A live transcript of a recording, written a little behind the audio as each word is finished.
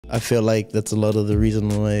I feel like that's a lot of the reason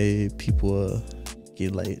why people are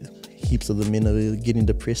get like heaps of the men are getting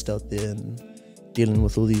depressed out there and dealing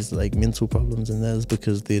with all these like mental problems, and that is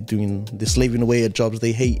because they're slaving away at jobs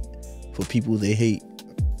they hate for people they hate,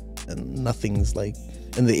 and nothing's like,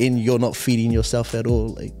 in the end you're not feeding yourself at all.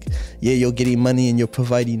 Like, yeah, you're getting money and you're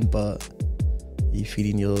providing, but you're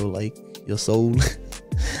feeding your soul.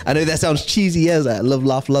 I know that sounds cheesy as I love,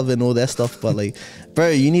 laugh, love and all that stuff, but like, bro,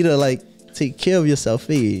 you need to like take care of yourself,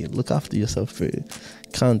 look after yourself, bro.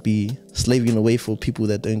 Can't be slaving away for people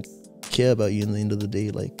that don't care about you in the end of the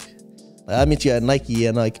day. Like I met you at Nike,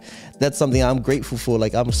 and like that's something I'm grateful for.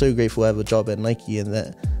 Like I'm so grateful I have a job at Nike and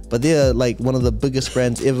that, but they're like one of the biggest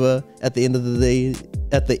brands ever. At the end of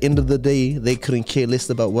the day, they couldn't care less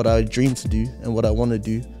about what I dream to do and what I want to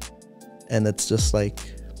do. And it's just like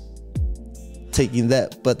taking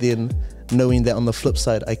that, but then knowing that on the flip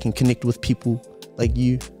side I can connect with people like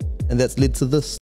you, and that's led to this.